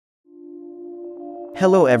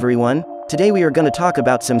Hello everyone, today we are gonna talk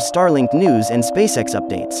about some Starlink news and SpaceX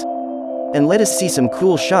updates. And let us see some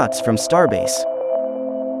cool shots from Starbase.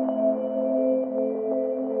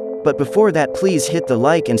 But before that, please hit the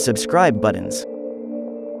like and subscribe buttons.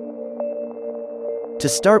 To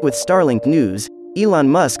start with Starlink news, Elon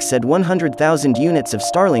Musk said 100,000 units of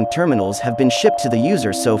Starlink terminals have been shipped to the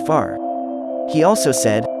users so far. He also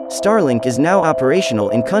said, Starlink is now operational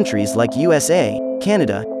in countries like USA,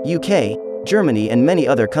 Canada, UK, Germany and many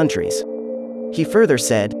other countries. He further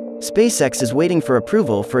said, SpaceX is waiting for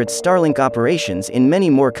approval for its Starlink operations in many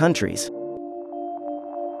more countries.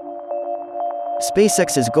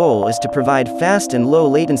 SpaceX's goal is to provide fast and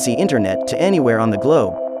low-latency internet to anywhere on the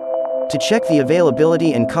globe. To check the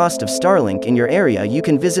availability and cost of Starlink in your area, you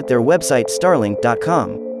can visit their website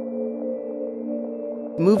starlink.com.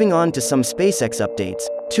 Moving on to some SpaceX updates,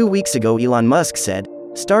 2 weeks ago Elon Musk said,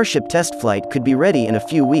 Starship test flight could be ready in a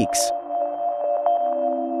few weeks.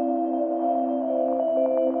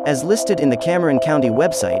 As listed in the Cameron County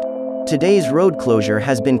website, today's road closure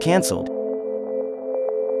has been cancelled.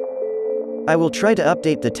 I will try to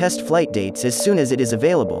update the test flight dates as soon as it is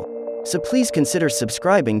available, so please consider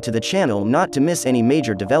subscribing to the channel not to miss any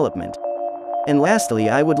major development. And lastly,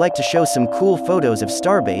 I would like to show some cool photos of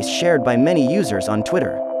Starbase shared by many users on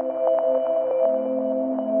Twitter.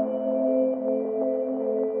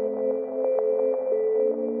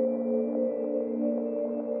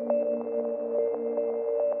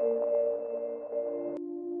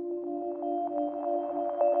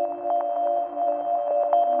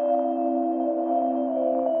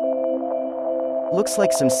 Looks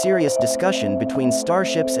like some serious discussion between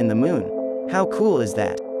starships and the moon. How cool is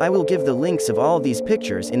that? I will give the links of all these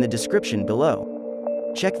pictures in the description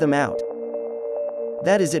below. Check them out.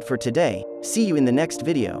 That is it for today. See you in the next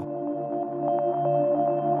video.